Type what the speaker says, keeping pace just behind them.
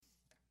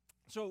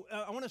So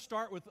I want to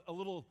start with a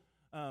little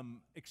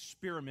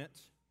experiment.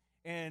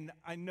 And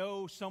I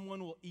know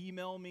someone will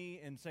email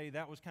me and say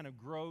that was kind of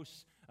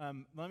gross.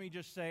 Let me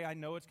just say I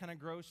know it's kind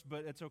of gross,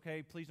 but it's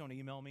okay. Please don't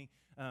email me.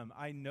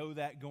 I know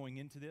that going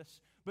into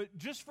this. But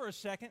just for a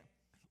second,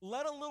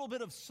 let a little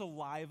bit of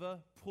saliva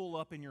pull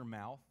up in your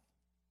mouth.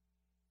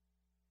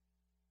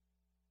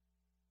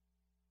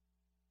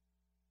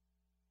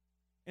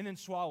 And then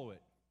swallow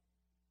it.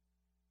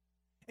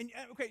 And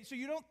okay, so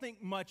you don't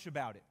think much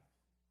about it.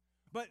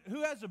 But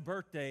who has a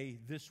birthday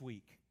this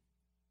week?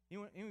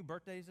 Any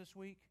birthdays this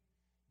week?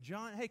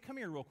 John, hey, come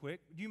here real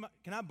quick.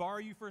 Can I borrow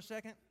you for a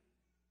second?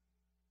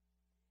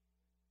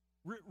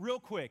 Real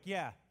quick,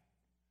 yeah.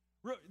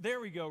 There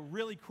we go,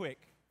 really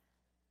quick.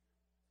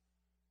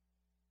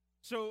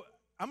 So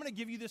I'm going to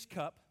give you this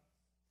cup,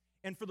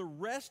 and for the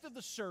rest of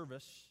the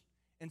service,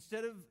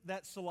 instead of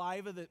that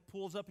saliva that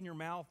pulls up in your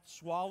mouth,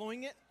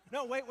 swallowing it.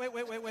 No, wait.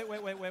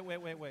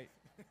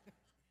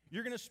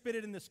 You're going to spit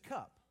it in this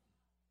cup.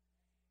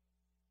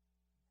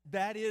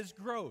 That is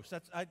gross.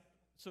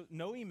 So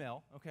no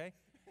email, okay?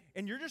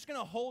 And you're just going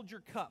to hold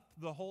your cup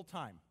the whole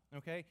time,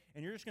 okay?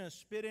 And you're just going to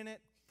spit in it.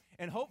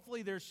 And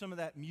hopefully there's some of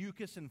that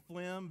mucus and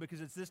phlegm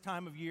because it's this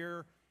time of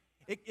year.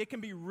 It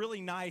can be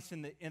really nice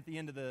at the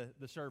end of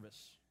the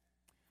service.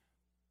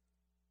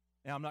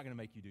 Now, I'm not going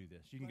to make you do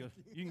this. You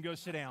can go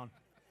sit down.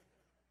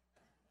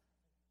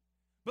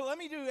 But let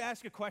me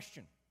ask a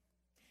question.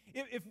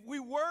 If we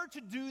were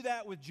to do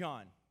that with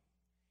John,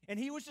 and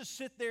he was to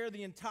sit there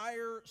the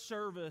entire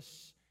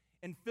service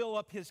and fill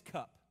up his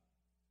cup,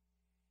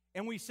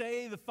 and we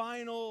say the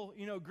final,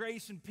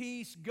 grace and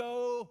peace,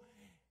 go,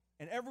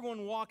 and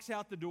everyone walks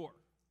out the door,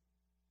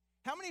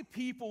 how many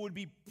people would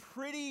be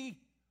pretty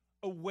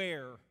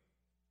aware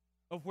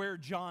of where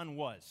John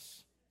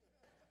was?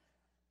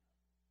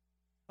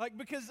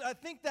 Because I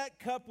think that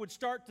cup would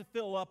start to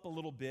fill up a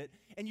little bit,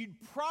 and you'd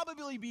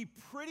probably be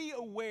pretty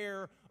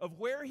aware of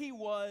where he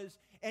was,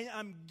 and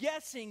I'm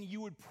guessing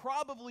you would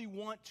probably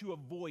want to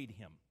avoid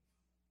him.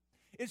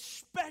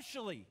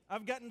 Especially,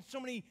 I've gotten so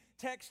many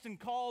texts and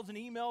calls and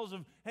emails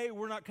of, hey,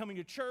 we're not coming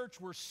to church,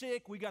 we're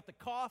sick, we got the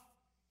cough.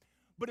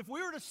 But if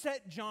we were to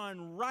set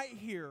John right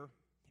here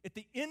at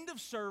the end of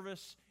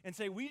service and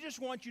say, we just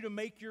want you to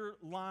make your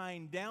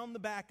line down the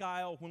back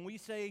aisle when we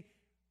say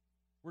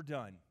we're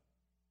done,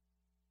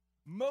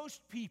 most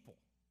people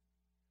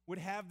would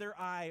have their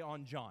eye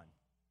on John.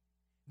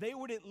 They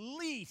would at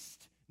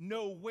least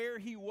know where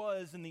he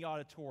was in the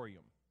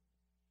auditorium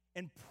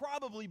and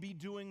probably be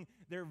doing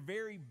their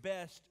very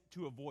best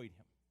to avoid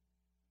him.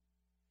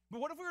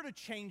 But what if we were to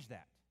change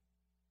that?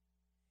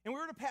 And we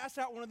were to pass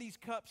out one of these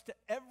cups to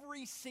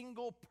every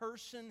single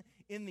person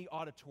in the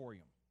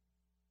auditorium.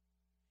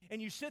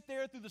 And you sit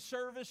there through the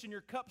service and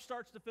your cup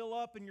starts to fill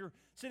up and you're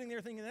sitting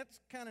there thinking, that's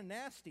kind of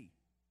nasty.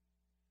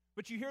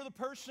 But you hear the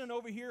person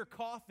over here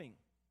coughing,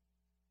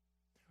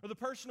 or the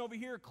person over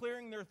here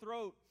clearing their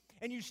throat,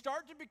 and you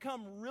start to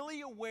become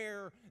really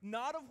aware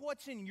not of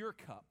what's in your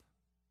cup,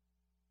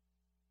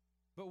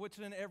 but what's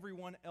in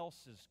everyone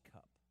else's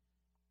cup.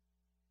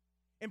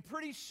 And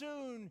pretty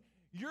soon,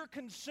 you're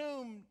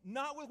consumed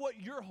not with what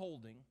you're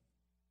holding,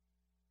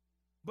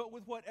 but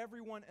with what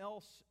everyone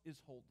else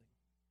is holding.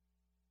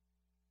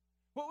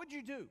 What would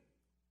you do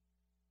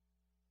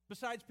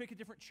besides pick a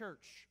different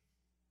church?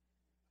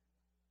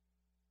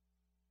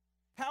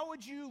 How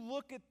would you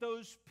look at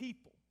those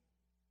people?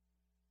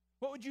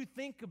 What would you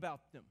think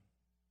about them?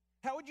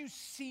 How would you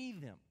see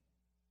them?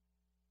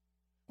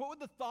 What would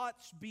the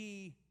thoughts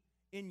be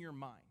in your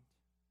mind?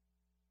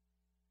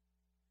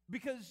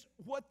 Because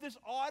what this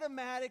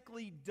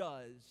automatically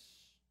does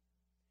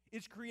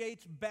is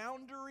creates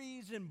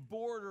boundaries and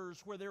borders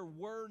where there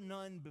were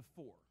none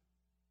before.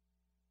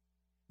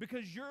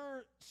 Because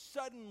you're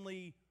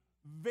suddenly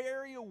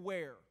very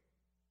aware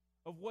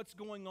of what's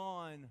going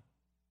on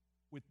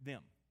with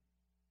them.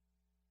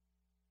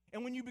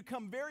 And when you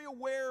become very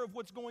aware of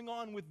what's going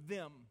on with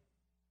them,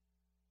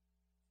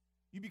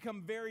 you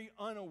become very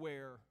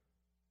unaware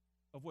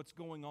of what's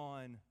going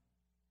on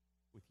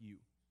with you.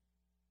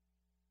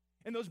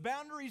 And those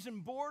boundaries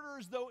and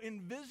borders, though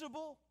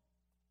invisible,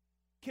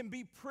 can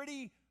be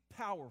pretty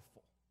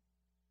powerful.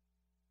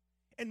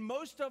 And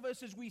most of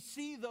us, as we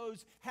see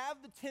those,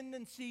 have the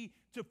tendency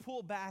to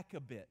pull back a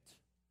bit,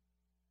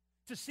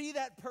 to see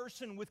that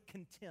person with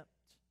contempt.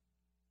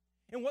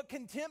 And what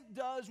contempt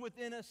does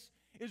within us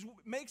is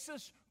makes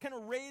us kind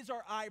of raise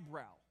our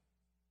eyebrow.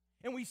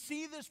 And we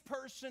see this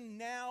person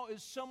now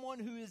as someone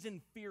who is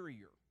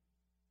inferior.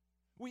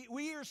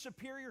 We are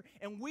superior,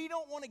 and we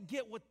don't want to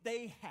get what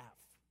they have.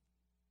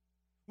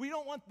 We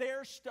don't want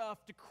their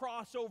stuff to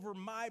cross over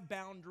my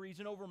boundaries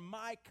and over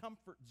my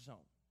comfort zone.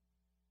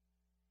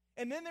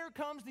 And then there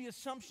comes the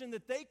assumption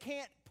that they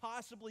can't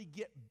possibly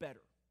get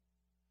better.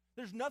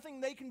 There's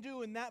nothing they can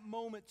do in that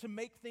moment to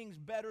make things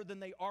better than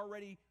they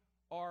already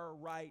are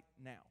right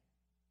now.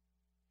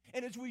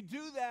 And as we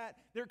do that,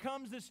 there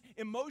comes this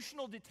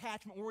emotional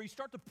detachment where we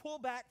start to pull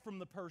back from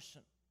the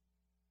person.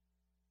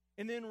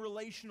 And then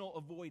relational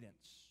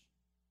avoidance.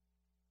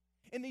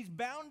 And these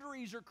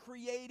boundaries are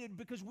created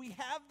because we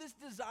have this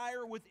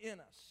desire within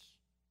us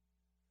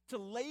to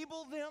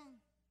label them,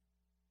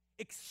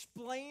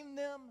 explain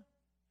them,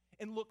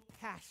 and look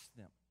past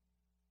them.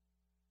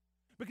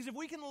 Because if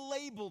we can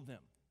label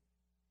them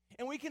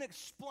and we can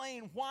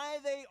explain why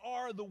they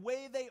are the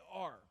way they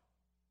are,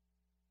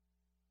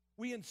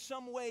 we in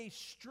some way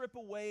strip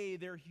away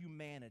their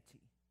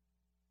humanity.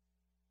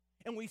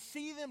 And we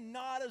see them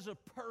not as a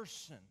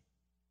person,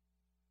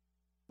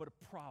 but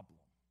a problem.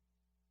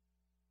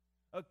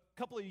 A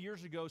couple of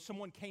years ago,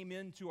 someone came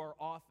into our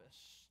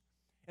office,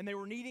 and they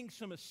were needing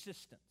some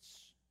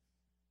assistance.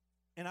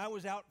 And I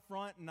was out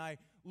front, and I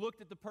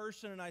looked at the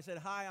person, and I said,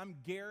 "Hi, I'm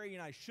Gary,"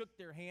 and I shook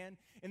their hand.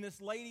 And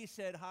this lady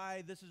said,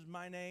 "Hi, this is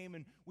my name."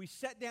 And we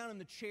sat down in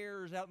the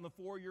chairs out in the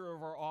foyer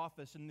of our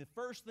office, and the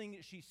first thing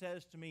that she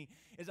says to me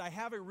is, "I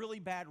have a really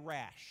bad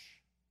rash."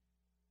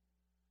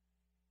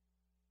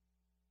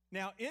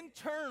 Now,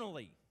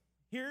 internally,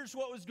 here's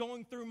what was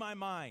going through my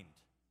mind.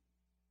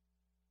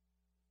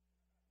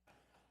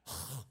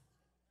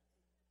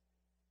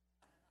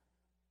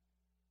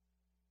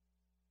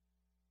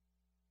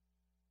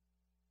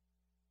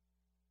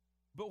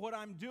 But what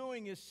I'm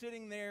doing is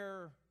sitting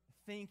there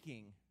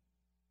thinking,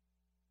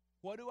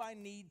 what do I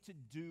need to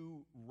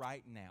do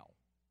right now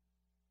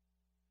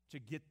to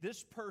get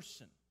this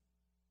person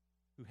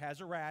who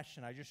has a rash,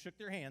 and I just shook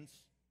their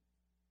hands,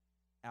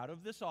 out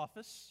of this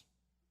office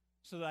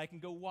so that I can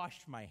go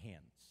wash my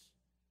hands?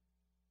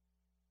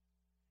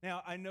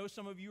 Now, I know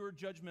some of you are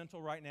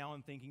judgmental right now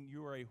and thinking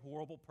you are a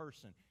horrible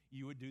person.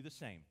 You would do the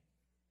same.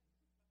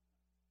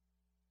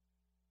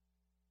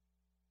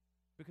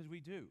 Because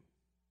we do.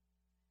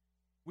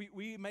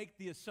 We make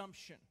the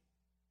assumption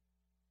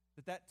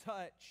that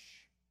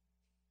touch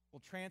will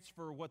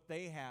transfer what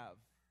they have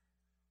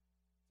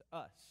to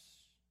us.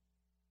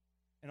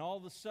 And all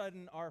of a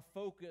sudden, our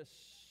focus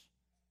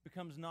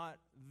becomes not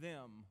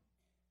them,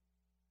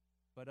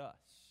 but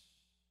us.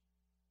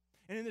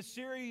 And in this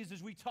series,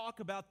 as we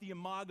talk about the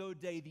Imago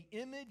Dei, the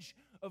image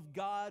of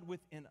God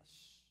within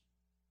us,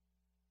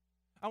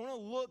 I want to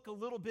look a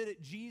little bit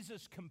at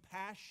Jesus'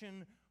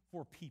 compassion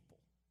for people.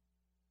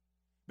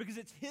 Because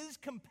it's His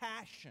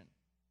compassion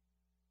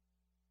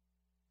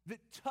that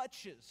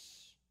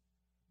touches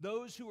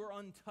those who are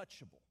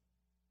untouchable.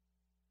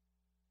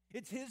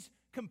 It's His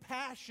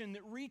compassion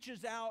that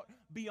reaches out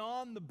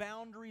beyond the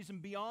boundaries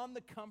and beyond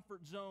the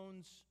comfort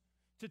zones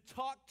to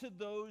talk to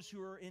those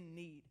who are in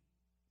need.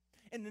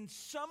 And in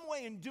some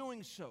way, in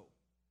doing so,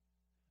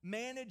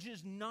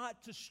 manages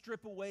not to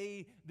strip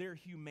away their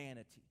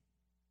humanity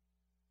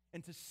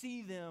and to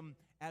see them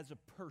as a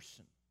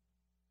person.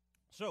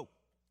 So,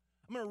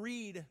 I'm going to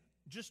read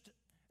just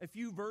a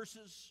few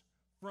verses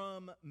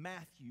from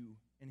Matthew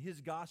in his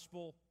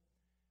gospel.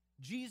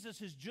 Jesus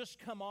has just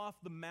come off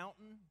the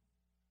mountain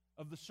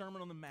of the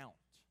Sermon on the Mount.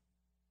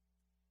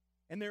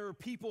 And there are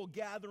people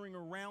gathering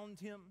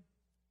around him.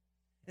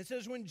 It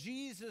says, when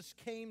Jesus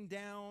came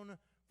down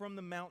from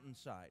the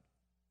mountainside,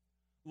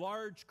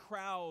 large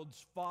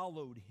crowds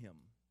followed him.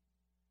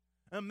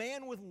 A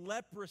man with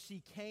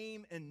leprosy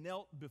came and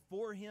knelt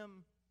before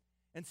him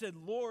and said,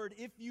 "Lord,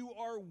 if you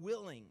are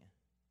willing,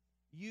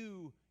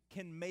 you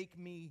can make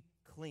me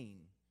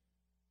clean."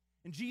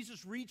 And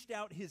Jesus reached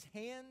out his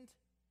hand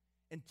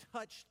and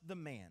touched the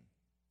man.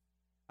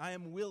 "I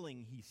am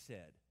willing," he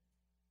said.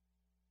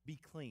 "Be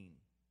clean."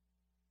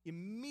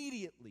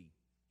 Immediately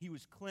he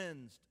was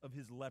cleansed of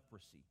his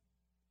leprosy.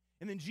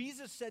 And then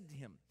Jesus said to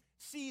him,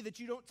 "See that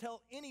you don't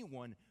tell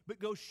anyone, but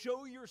go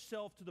show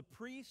yourself to the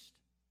priest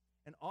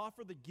and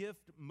offer the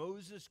gift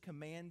Moses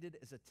commanded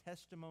as a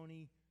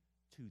testimony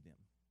to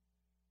them."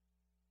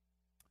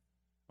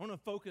 I want to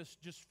focus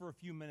just for a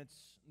few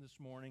minutes this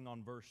morning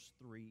on verse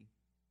 3.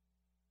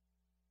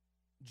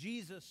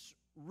 Jesus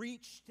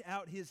reached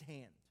out his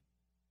hand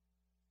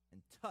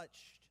and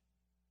touched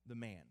the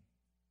man.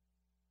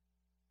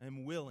 "I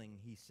am willing,"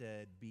 he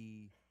said,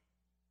 "be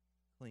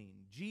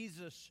clean."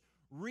 Jesus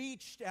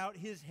reached out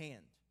his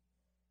hand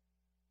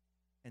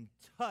and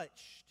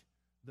touched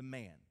the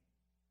man.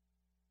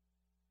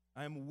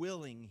 "I am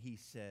willing," he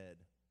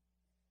said,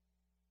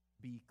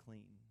 "be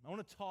clean." I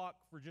want to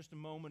talk for just a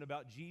moment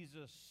about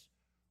Jesus'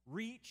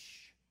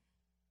 reach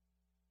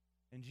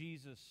and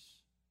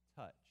Jesus'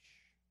 touch.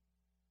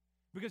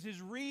 Because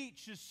his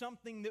reach is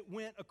something that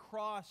went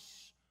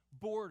across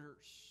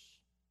borders.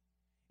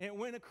 And it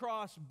went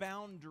across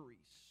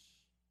boundaries.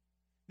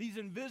 These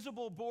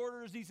invisible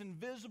borders, these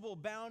invisible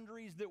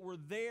boundaries that were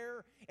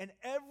there, and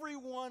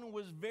everyone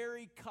was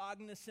very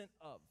cognizant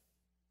of.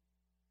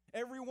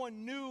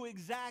 Everyone knew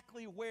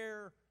exactly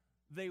where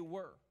they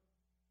were.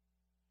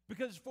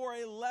 Because for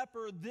a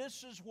leper,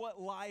 this is what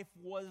life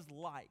was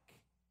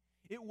like.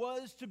 It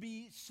was to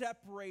be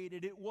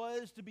separated. It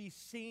was to be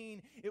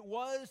seen. It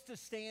was to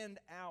stand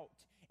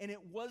out. And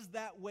it was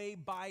that way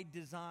by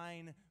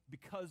design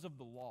because of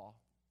the law.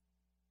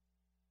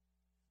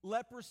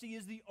 Leprosy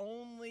is the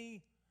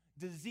only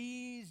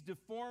disease,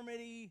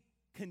 deformity,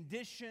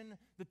 condition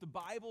that the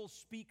Bible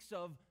speaks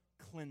of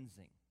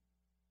cleansing.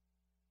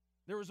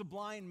 There was a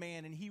blind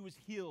man, and he was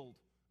healed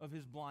of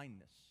his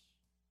blindness.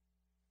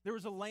 There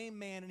was a lame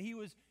man, and he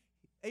was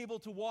able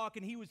to walk,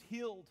 and he was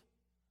healed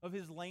of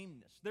his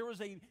lameness. There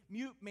was a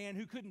mute man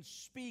who couldn't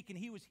speak, and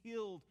he was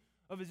healed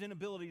of his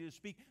inability to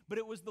speak. But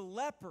it was the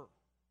leper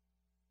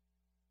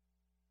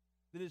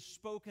that is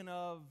spoken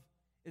of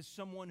as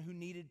someone who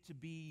needed to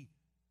be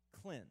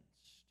cleansed,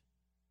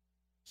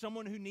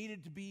 someone who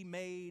needed to be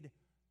made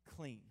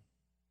clean.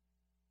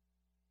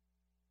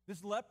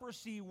 This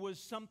leprosy was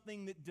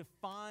something that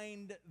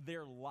defined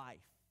their life.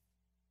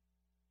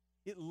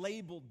 It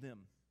labeled them.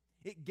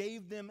 It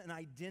gave them an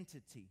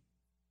identity.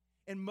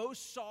 And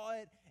most saw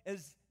it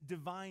as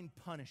divine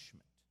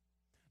punishment.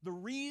 The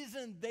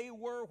reason they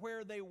were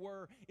where they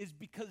were is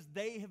because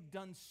they have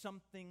done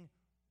something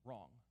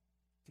wrong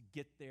to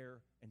get there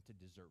and to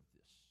deserve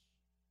this.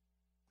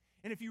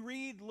 And if you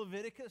read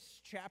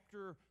Leviticus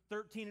chapter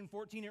 13 and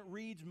 14, it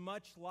reads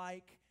much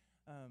like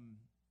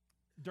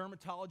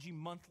Dermatology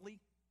Monthly.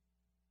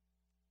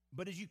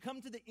 But as you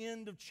come to the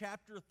end of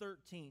chapter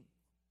 13, it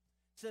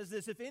says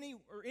this: if any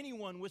or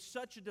anyone with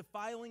such a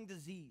defiling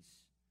disease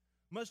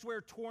must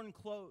wear torn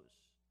clothes,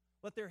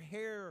 let their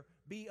hair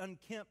be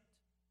unkempt,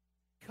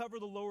 cover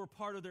the lower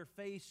part of their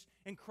face,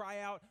 and cry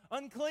out,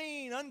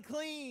 "Unclean,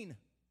 unclean!"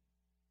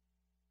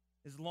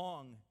 As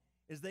long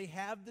as they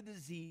have the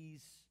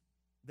disease,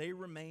 they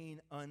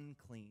remain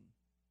unclean.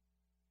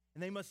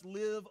 And they must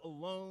live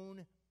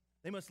alone.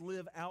 They must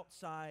live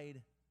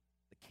outside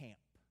the camp.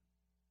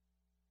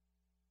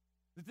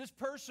 That this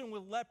person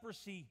with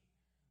leprosy,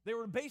 they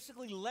would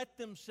basically let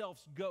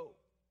themselves go.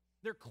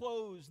 Their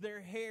clothes,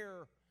 their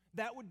hair,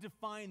 that would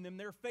define them.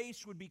 Their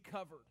face would be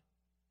covered.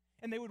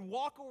 And they would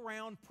walk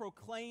around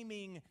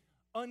proclaiming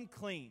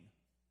unclean,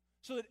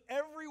 so that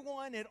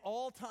everyone at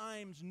all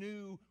times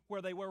knew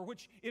where they were.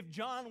 Which, if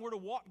John were to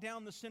walk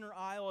down the center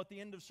aisle at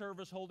the end of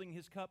service holding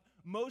his cup,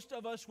 most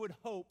of us would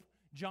hope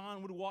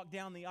John would walk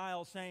down the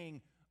aisle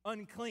saying,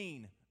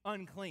 "Unclean,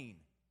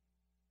 unclean."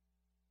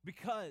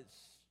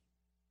 Because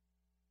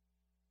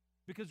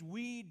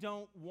we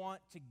don't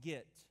want to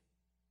get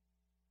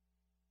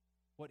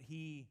what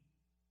he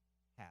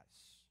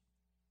has.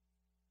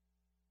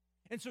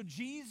 And so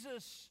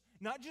Jesus,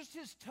 not just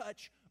his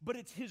touch, but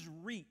it's his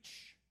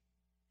reach.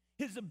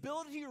 His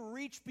ability to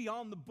reach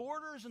beyond the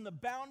borders and the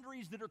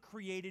boundaries that are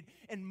created.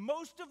 And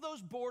most of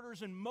those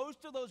borders and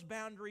most of those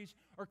boundaries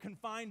are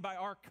confined by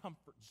our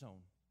comfort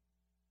zone.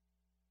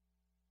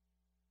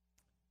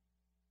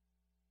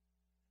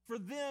 For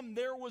them,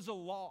 there was a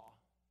law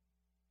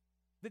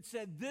that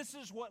said this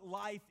is what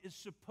life is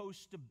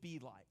supposed to be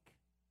like.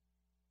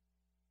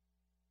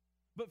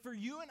 But for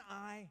you and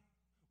I,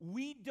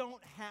 we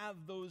don't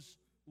have those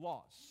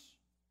laws.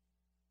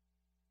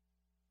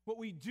 What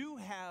we do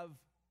have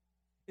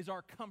is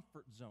our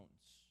comfort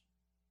zones.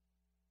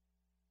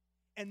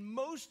 And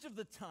most of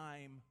the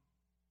time,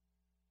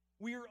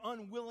 we are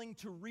unwilling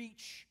to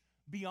reach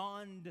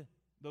beyond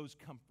those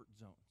comfort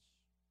zones,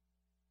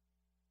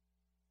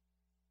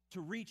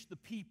 to reach the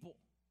people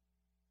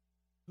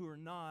who are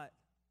not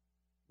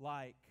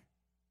like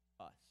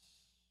us.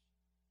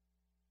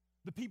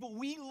 The people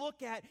we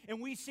look at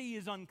and we see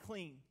as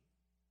unclean.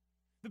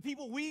 The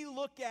people we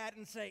look at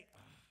and say,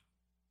 "Ugh."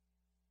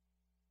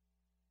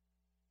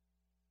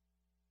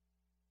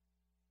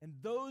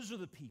 And those are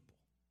the people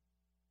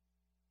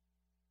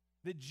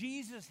that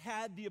Jesus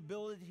had the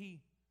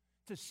ability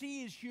to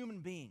see as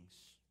human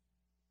beings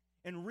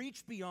and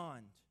reach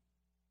beyond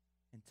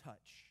and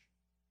touch.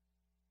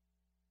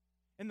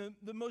 And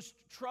the most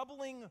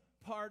troubling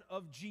part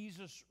of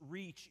Jesus'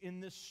 reach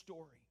in this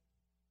story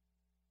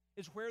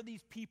is where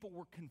these people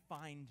were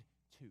confined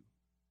to.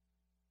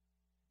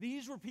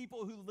 These were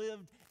people who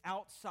lived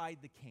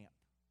outside the camp.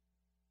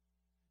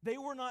 They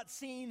were not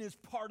seen as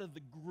part of the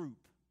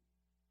group.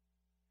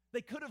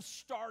 They could have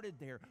started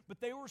there, but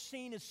they were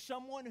seen as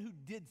someone who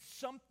did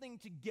something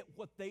to get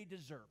what they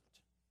deserved.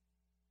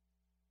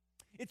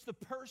 It's the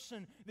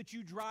person that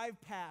you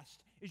drive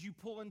past as you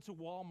pull into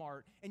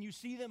Walmart and you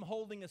see them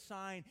holding a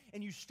sign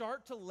and you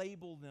start to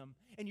label them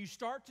and you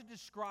start to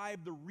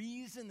describe the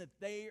reason that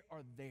they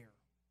are there.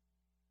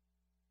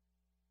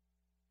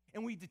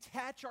 And we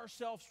detach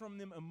ourselves from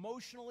them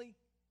emotionally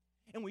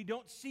and we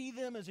don't see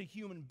them as a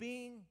human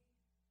being,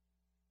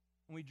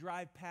 and we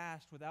drive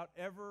past without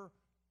ever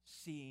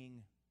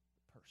seeing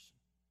the person.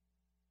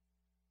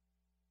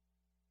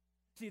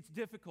 See, it's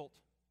difficult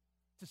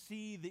to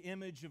see the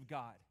image of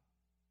God,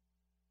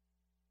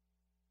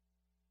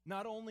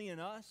 not only in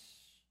us,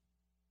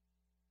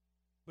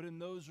 but in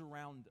those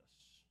around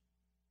us,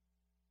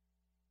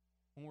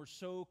 when we're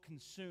so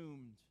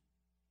consumed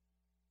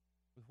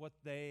with what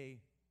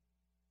they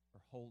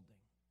are holding.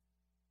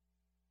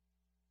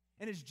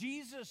 And as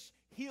Jesus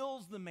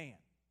heals the man,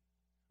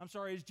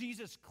 as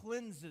Jesus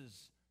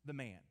cleanses the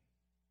man,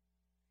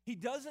 he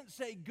doesn't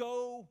say,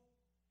 "Go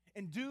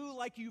and do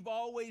like you've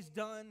always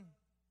done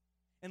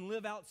and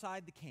live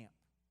outside the camp."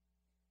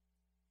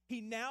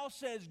 He now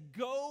says,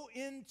 "Go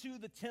into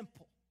the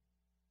temple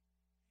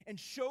and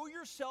show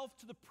yourself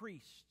to the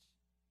priests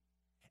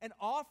and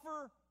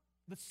offer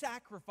the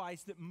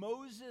sacrifice that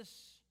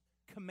Moses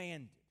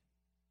commanded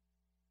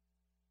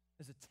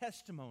as a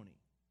testimony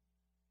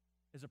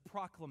as a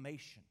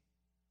proclamation.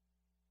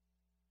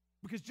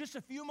 Because just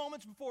a few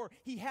moments before,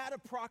 he had a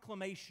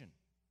proclamation.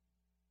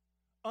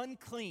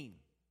 Unclean.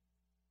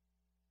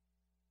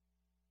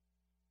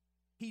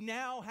 He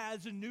now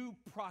has a new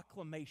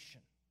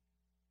proclamation.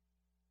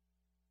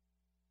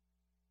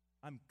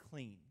 I'm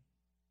clean.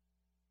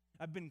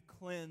 I've been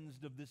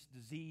cleansed of this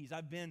disease.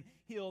 I've been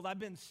healed. I've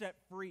been set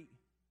free.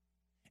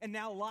 And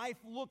now life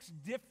looks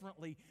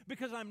differently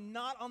because I'm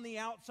not on the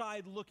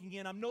outside looking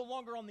in. I'm no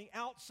longer on the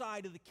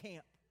outside of the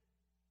camp.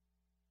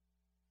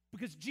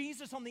 Because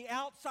Jesus on the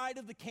outside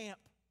of the camp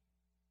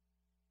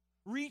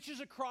reaches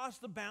across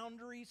the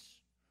boundaries,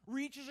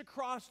 reaches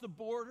across the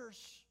borders,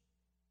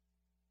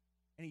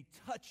 and he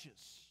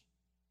touches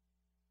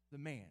the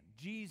man.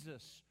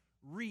 Jesus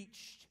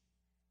reached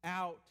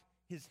out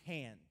his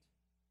hand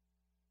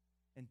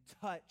and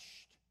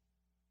touched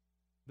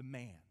the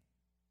man.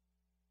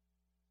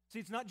 See,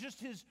 it's not just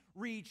his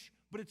reach,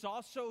 but it's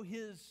also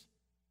his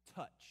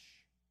touch.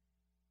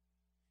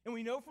 And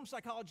we know from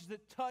psychology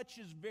that touch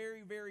is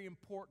very, very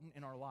important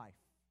in our life.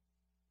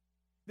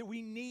 That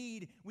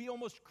we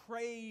almost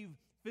crave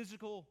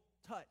physical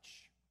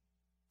touch.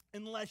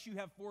 Unless you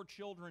have 4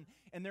 children,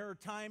 and there are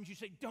times you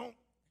say, don't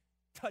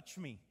touch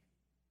me.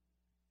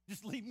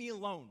 Just leave me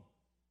alone.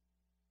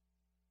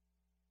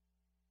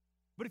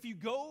 But if you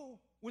go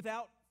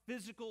without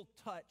physical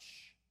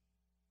touch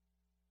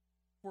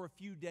for a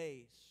few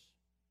days,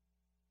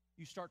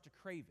 you start to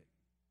crave it.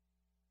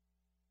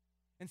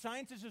 And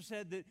scientists have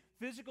said that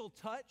physical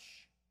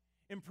touch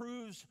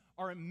improves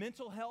our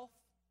mental health,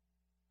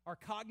 our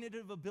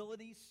cognitive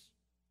abilities,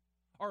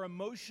 our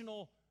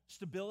emotional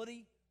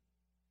stability,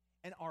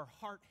 and our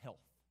heart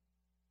health.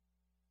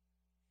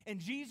 And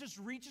Jesus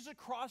reaches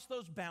across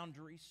those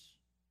boundaries,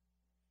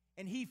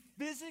 and he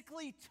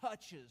physically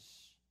touches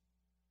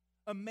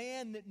a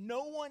man that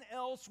no one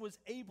else was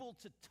able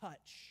to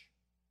touch.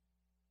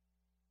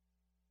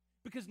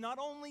 Because not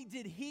only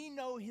did he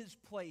know his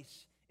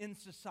place in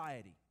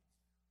society,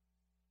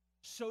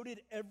 so did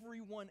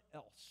everyone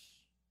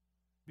else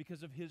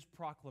because of his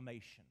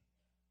proclamation,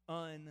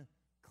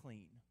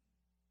 unclean.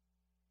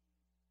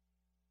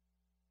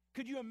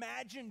 Could you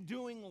imagine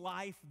doing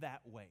life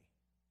that way?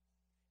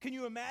 Can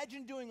you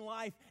imagine doing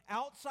life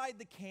outside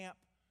the camp,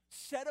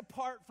 set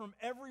apart from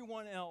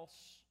everyone else,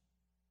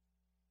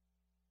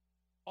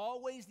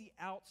 always the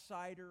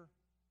outsider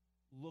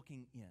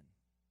looking in,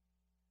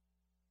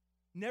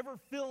 never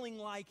feeling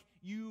like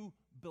you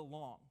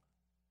belong?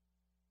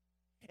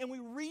 And we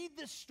read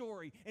this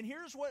story, and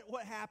here's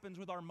what happens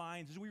with our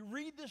minds is we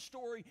read this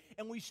story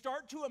and we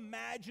start to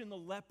imagine the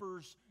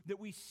lepers that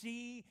we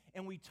see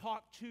and we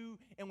talk to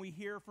and we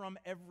hear from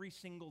every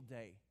single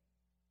day.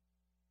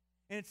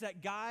 And it's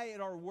that guy at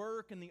our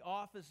work in the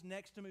office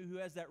next to me who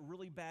has that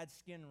really bad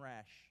skin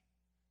rash.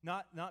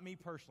 Not me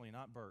personally,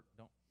 not Bert.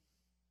 Don't.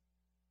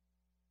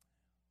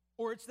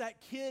 Or it's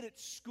that kid at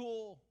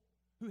school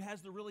who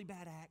has the really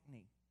bad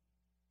acne.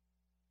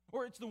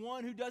 Or it's the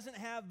one who doesn't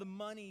have the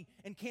money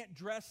and can't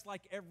dress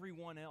like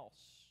everyone else.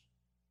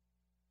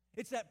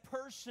 It's that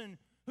person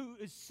who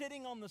is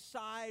sitting on the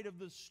side of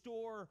the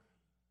store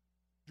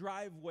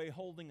driveway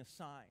holding a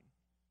sign.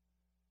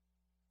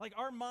 Like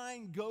our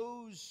mind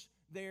goes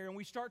there and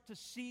we start to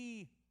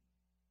see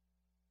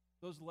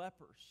those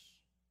lepers,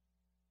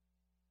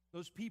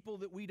 those people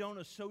that we don't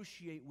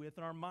associate with,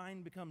 and our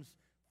mind becomes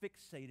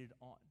fixated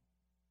on.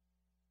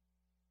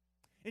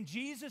 And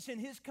Jesus, in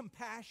his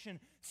compassion,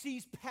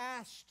 sees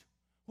past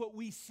what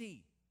we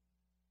see.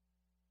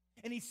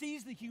 And he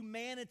sees the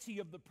humanity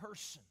of the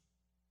person.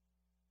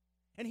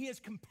 And he has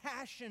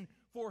compassion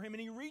for him. And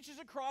he reaches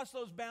across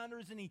those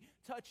boundaries and he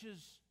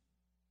touches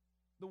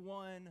the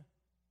one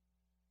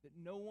that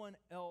no one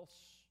else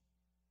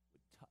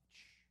would touch.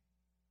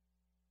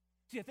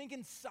 See, I think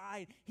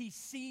inside he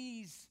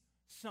sees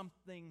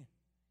something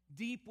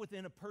deep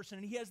within a person,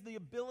 and he has the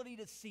ability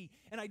to see.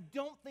 And I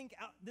don't think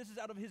this is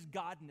out of his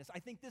godness. I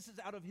think this is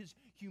out of his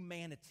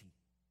humanity,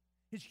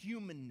 his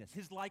humanness,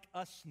 his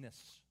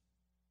like-usness.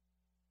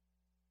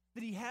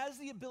 That he has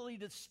the ability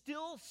to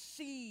still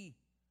see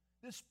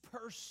this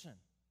person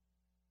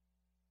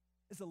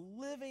as a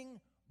living,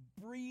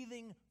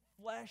 breathing,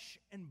 flesh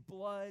and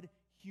blood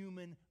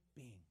human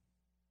being,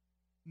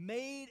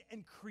 made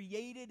and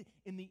created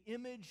in the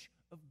image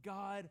of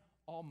God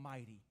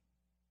Almighty.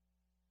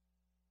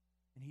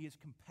 And he has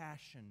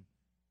compassion,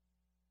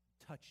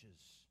 touches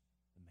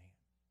the man.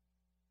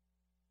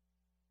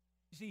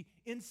 You see,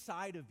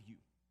 inside of you,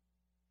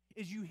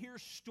 as you hear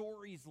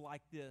stories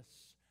like this,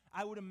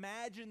 I would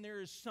imagine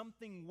there is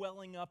something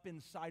welling up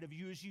inside of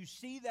you as you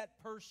see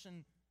that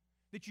person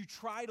that you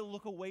try to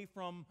look away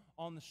from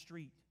on the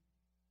street.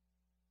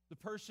 The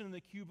person in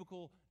the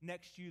cubicle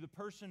next to you, the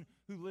person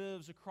who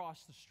lives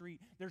across the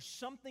street. There's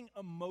something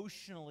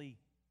emotionally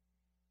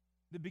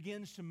that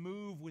begins to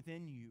move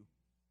within you.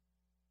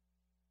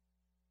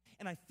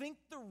 And I think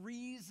the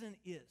reason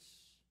is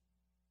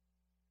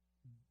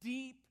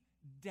deep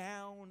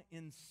down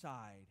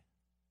inside,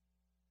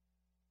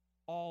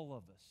 all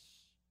of us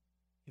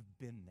have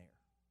been there.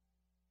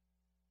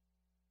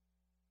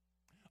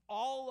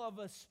 all of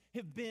us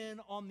have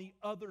been on the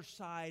other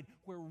side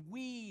where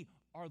we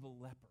are the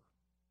leper.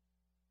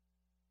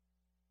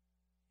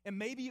 And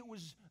maybe it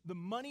was the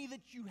money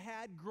that you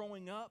had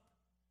growing up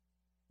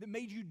that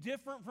made you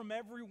different from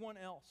everyone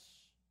else.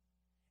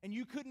 And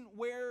you couldn't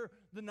wear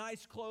the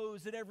nice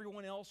clothes that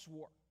everyone else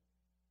wore.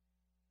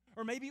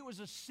 Or maybe it was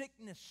a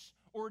sickness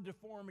or a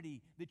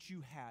deformity that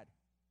you had,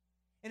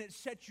 and it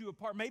set you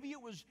apart. Maybe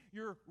it was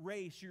your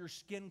race or your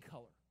skin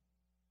color.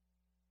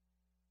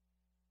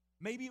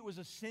 Maybe it was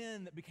a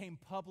sin that became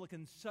public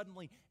and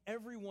suddenly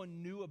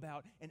everyone knew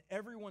about and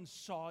everyone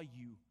saw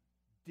you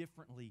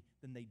differently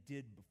than they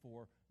did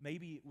before.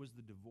 Maybe it was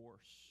the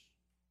divorce.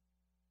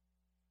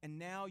 And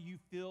now you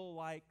feel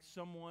like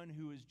someone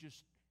who is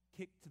just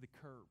kicked to the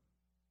curb,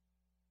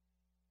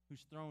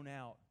 who's thrown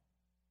out,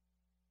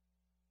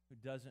 who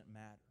doesn't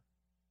matter.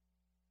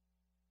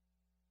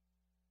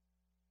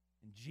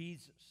 And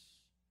Jesus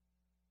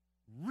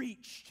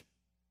reached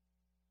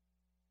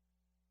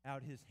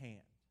out his hand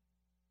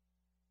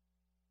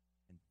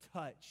and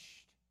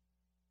touched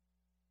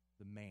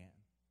the man.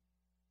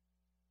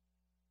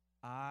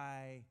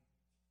 I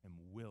am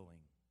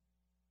willing.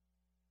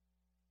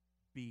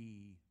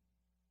 Be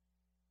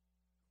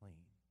clean.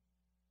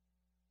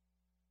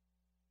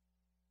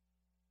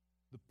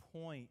 The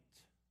point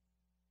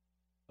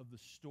of the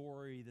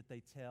story that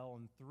they tell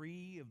in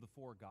 3 of the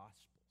 4 Gospels,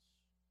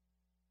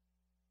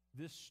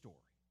 this story,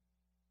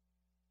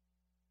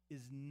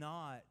 is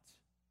not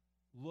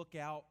look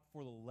out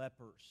for the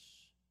lepers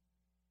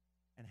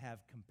and have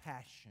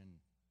compassion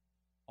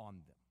on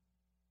them.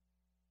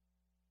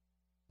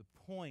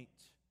 The point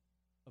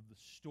of the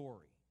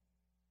story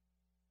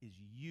is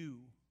you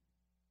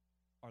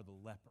are the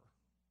leper.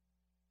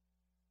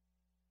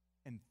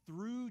 And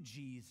through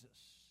Jesus,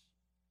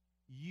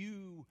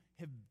 you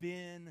have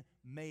been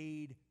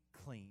made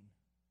clean.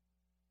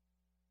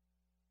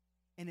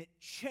 And it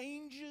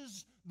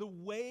changes the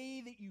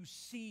way that you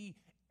see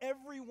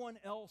everyone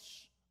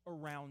else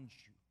around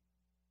you.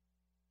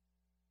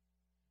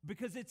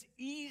 Because it's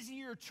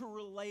easier to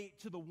relate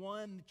to the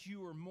one that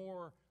you are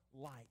more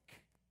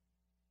like.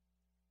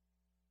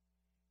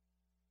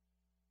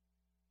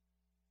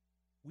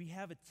 We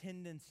have a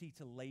tendency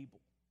to label.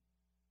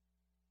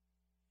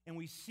 And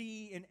we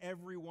see in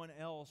everyone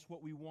else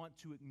what we want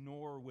to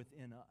ignore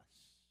within us.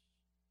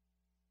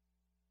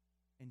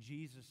 And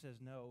Jesus says,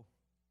 no,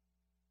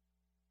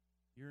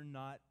 you're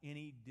not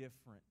any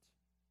different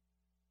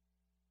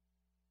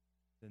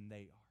than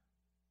they are.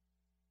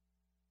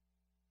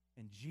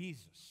 And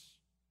Jesus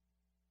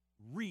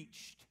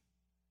reached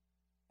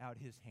out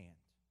his hand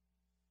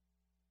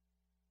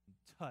and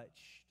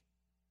touched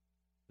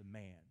the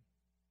man.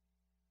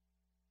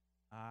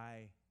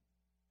 I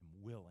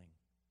am willing.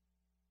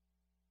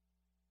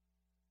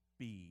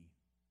 Be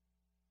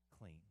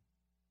clean.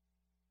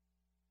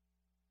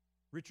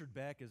 Richard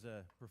Beck is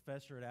a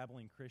professor at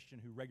Abilene Christian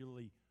who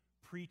regularly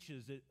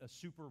preaches at a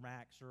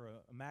supermax or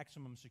a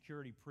maximum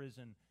security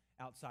prison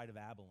outside of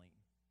Abilene.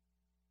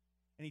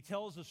 And he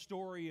tells a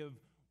story of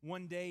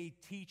one day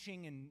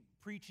teaching and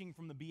preaching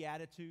from the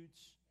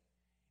Beatitudes.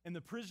 And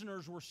the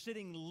prisoners were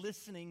sitting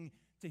listening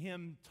to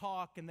him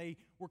talk, and they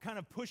were kind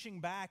of pushing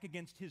back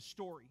against his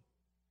story.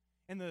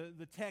 And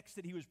the text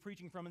that he was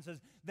preaching from, and says,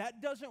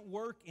 that doesn't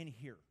work in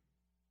here.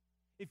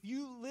 If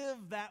you live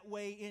that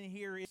way in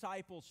here,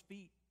 disciples'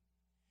 feet.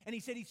 And he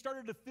said he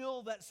started to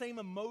feel that same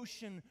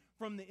emotion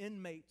from the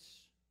inmates,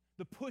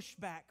 the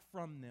pushback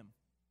from them.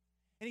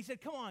 And he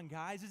said, come on,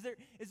 guys, is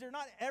there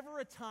not ever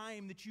a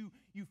time that you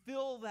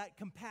feel that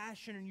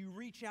compassion and you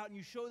reach out and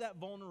you show that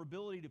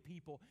vulnerability to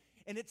people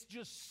and it's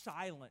just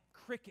silent,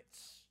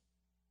 crickets?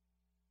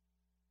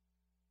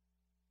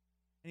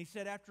 And he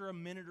said after a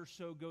minute or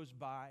so goes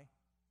by,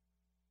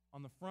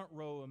 on the front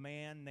row, a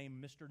man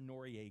named Mr.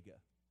 Noriega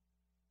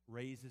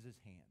raises his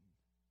hand.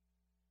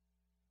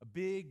 A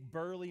big,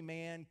 burly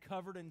man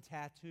covered in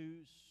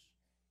tattoos.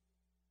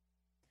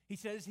 He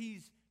says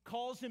he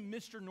calls him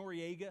Mr.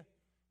 Noriega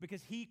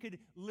because he could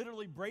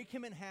literally break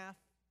him in half,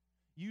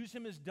 use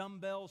him as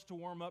dumbbells to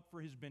warm up for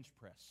his bench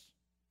press.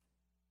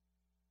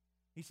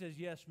 He says,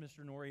 yes,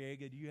 Mr.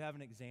 Noriega, do you have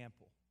an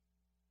example?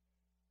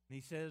 And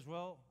he says,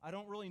 well, I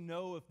don't really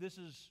know if this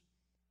is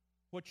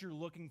what you're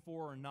looking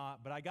for or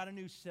not, but I got a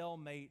new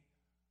cellmate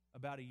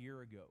about a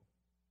year ago.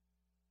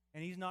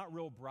 And he's not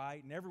real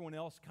bright, and everyone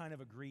else kind of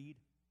agreed.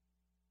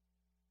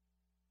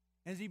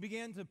 As he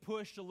began to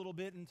push a little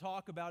bit and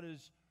talk about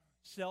his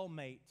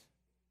cellmate,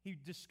 he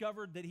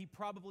discovered that he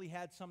probably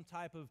had some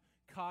type of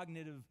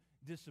cognitive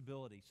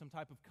disability, some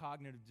type of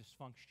cognitive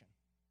dysfunction.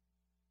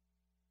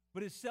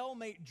 But his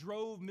cellmate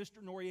drove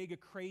Mr. Noriega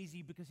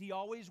crazy because he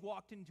always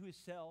walked into his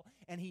cell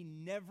and he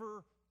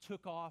never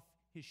took off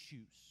his shoes.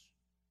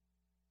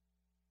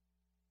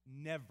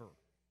 Never.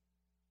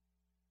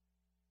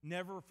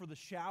 Never for the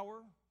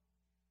shower,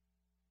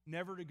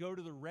 never to go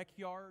to the rec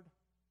yard,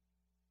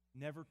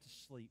 never to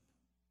sleep.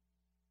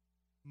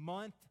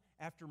 Month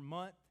after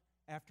month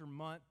after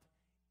month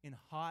in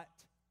hot,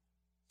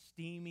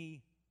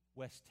 steamy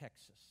West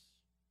Texas.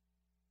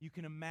 You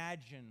can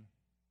imagine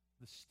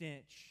the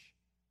stench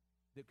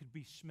that could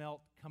be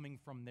smelt coming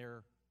from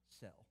their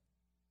cell.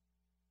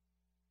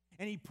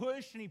 And he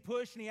pushed and he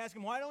pushed and he asked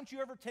him, why don't you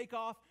ever take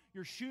off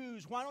your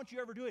shoes? Why don't you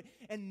ever do it?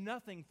 And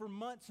nothing for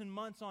months and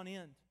months on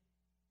end.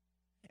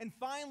 And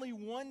finally,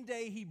 one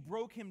day he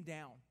broke him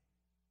down.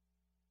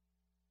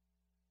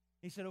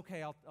 He said,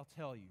 okay, I'll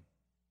tell you.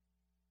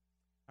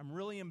 I'm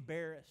really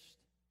embarrassed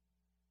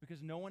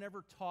because no one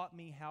ever taught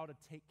me how to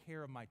take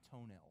care of my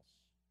toenails.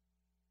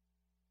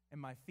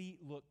 And my feet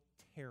look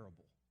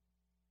terrible.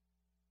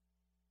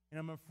 And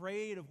I'm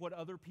afraid of what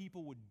other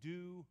people would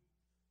do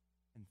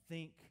and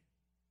think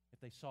if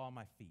they saw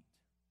my feet.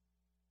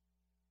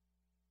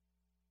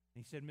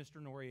 And he said,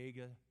 Mr.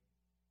 Noriega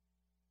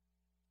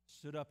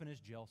stood up in his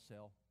jail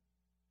cell.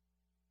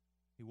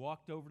 He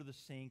walked over to the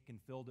sink and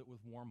filled it with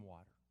warm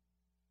water.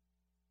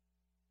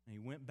 And he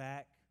went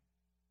back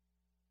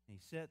and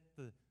he set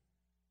the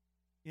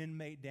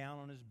inmate down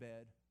on his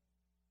bed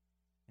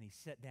and he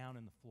sat down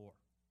in the floor.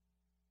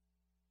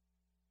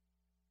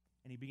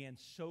 And he began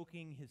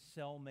soaking his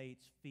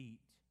cellmate's feet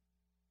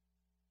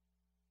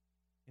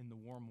in the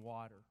warm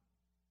water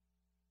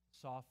to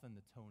soften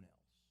the toenails.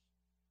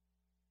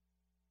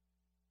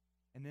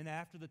 And then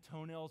after the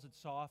toenails had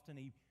softened,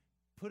 he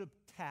put a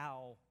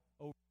towel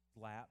over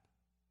his lap.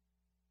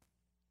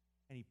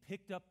 And he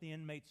picked up the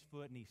inmate's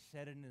foot and he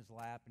set it in his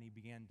lap and he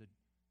began to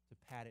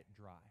pat it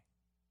dry.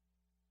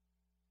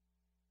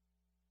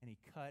 And he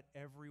cut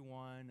every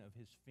one of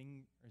his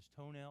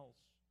toenails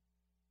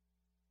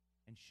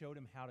and showed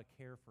him how to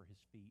care for his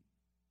feet.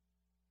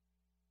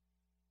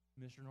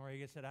 Mr.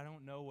 Noriega said, I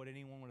don't know what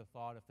anyone would have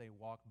thought if they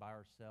walked by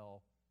our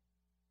cell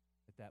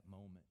at that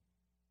moment.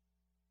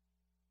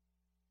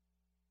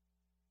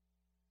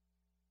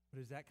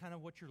 But is that kind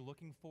of what you're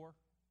looking for?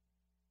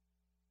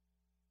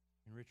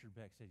 And Richard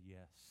Beck said,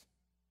 yes.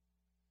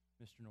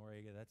 Mr.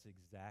 Noriega, that's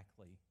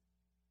exactly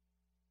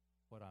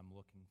what I'm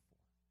looking for.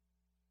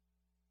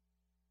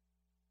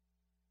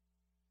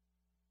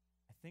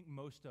 I think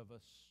most of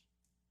us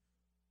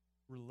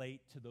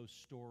relate to those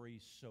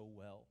stories so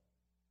well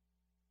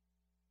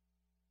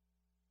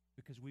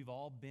because we've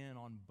all been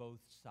on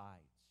both sides.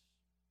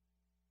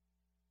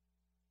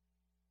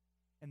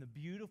 And the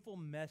beautiful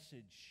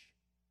message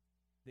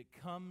that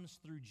comes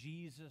through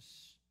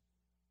Jesus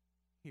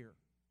here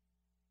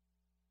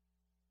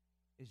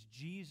is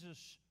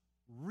Jesus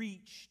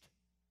reached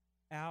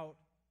out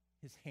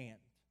his hand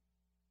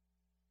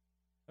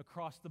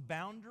across the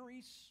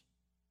boundaries,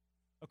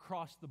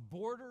 across the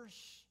borders,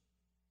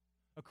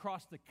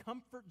 across the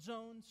comfort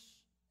zones,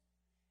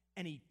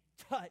 and he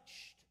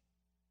touched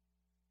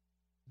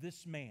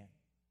this man.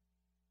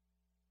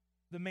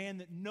 The man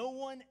that no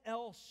one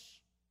else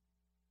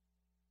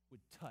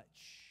would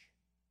touch.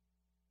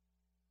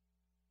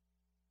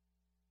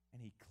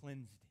 And he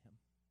cleansed him.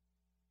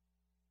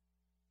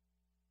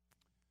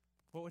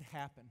 What would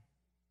happen?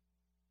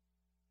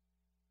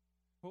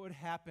 What would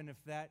happen if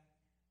that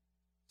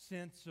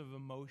sense of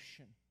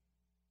emotion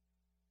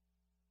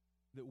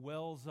that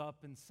wells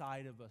up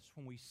inside of us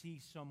when we see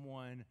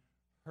someone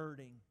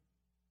hurting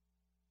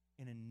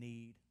and in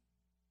need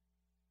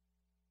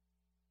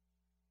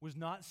was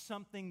not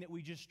something that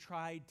we just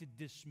tried to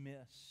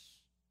dismiss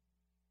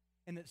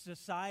and that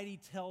society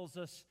tells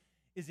us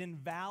is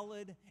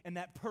invalid and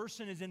that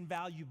person is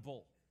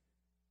invaluable?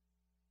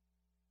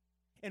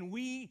 And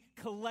we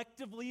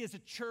collectively as a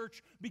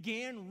church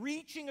began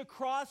reaching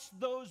across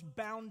those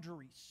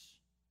boundaries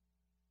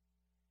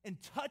and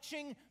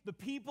touching the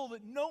people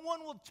that no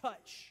one will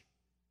touch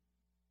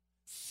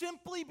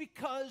simply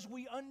because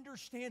we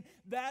understand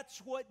that's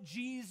what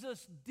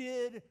Jesus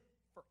did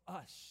for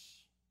us.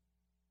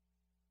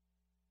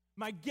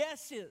 My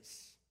guess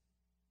is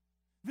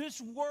this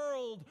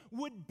world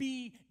would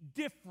be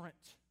different.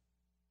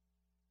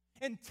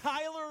 And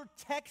Tyler,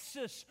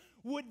 Texas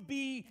would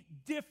be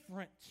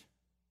different.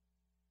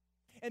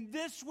 And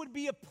this would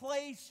be a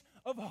place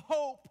of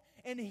hope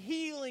and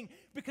healing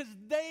because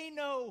they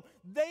know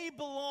they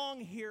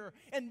belong here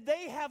and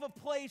they have a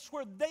place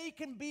where they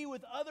can be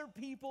with other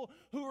people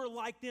who are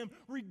like them,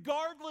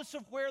 regardless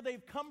of where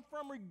they've come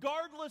from,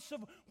 regardless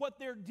of what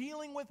they're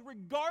dealing with,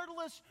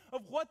 regardless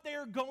of what they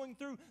are going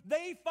through.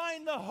 They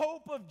find the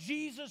hope of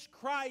Jesus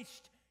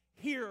Christ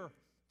here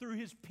through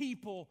his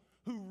people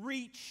who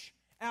reach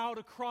out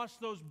across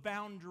those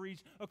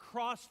boundaries,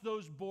 across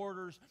those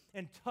borders,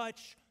 and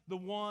touch the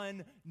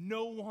one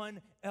no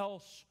one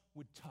else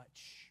would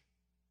touch.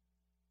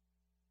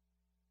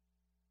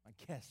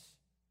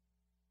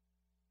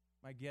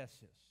 My guess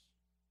is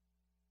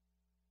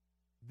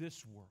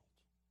this world,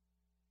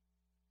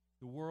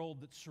 the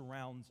world that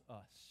surrounds us,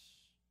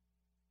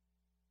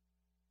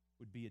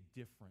 would be a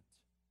different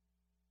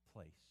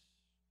place.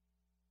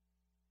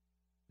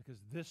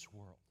 Because this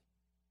world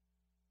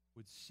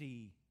would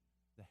see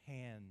the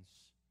hands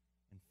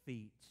and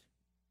feet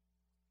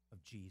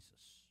of Jesus.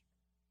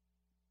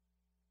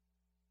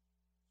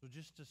 So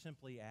just to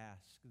simply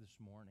ask this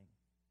morning,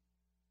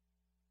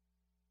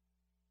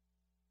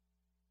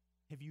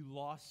 have you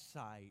lost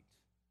sight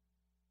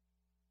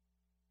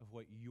of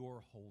what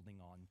you're holding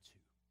on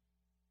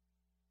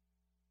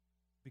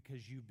to?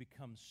 because you've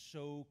become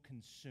so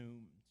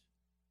consumed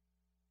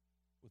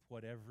with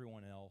what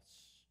everyone else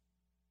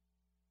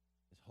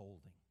is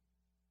holding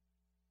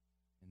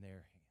in their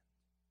hand.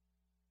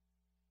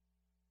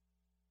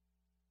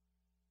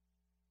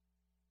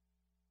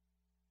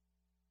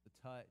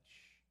 The touch,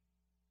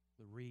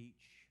 the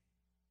reach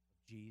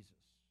of Jesus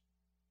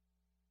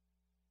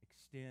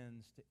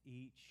extends to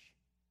each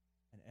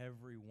and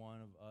every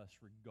one of us,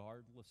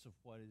 regardless of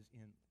what is in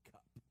the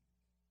cup.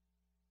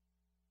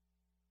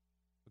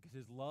 Because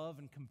his love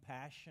and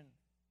compassion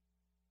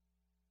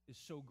is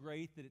so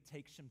great that it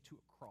takes him to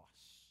a cross.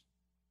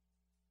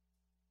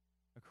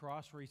 A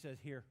cross where he says,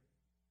 here,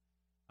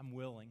 I'm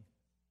willing.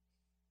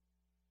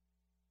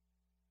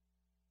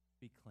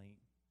 Be clean.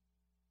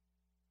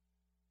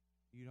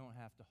 You don't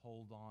have to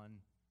hold on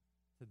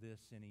to this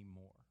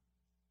anymore.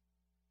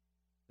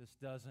 This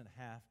doesn't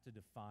have to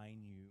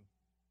define you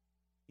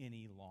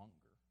any longer.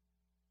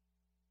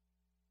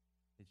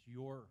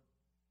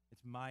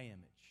 It's my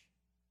image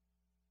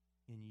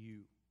in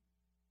you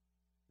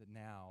that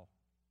now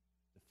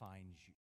defines you.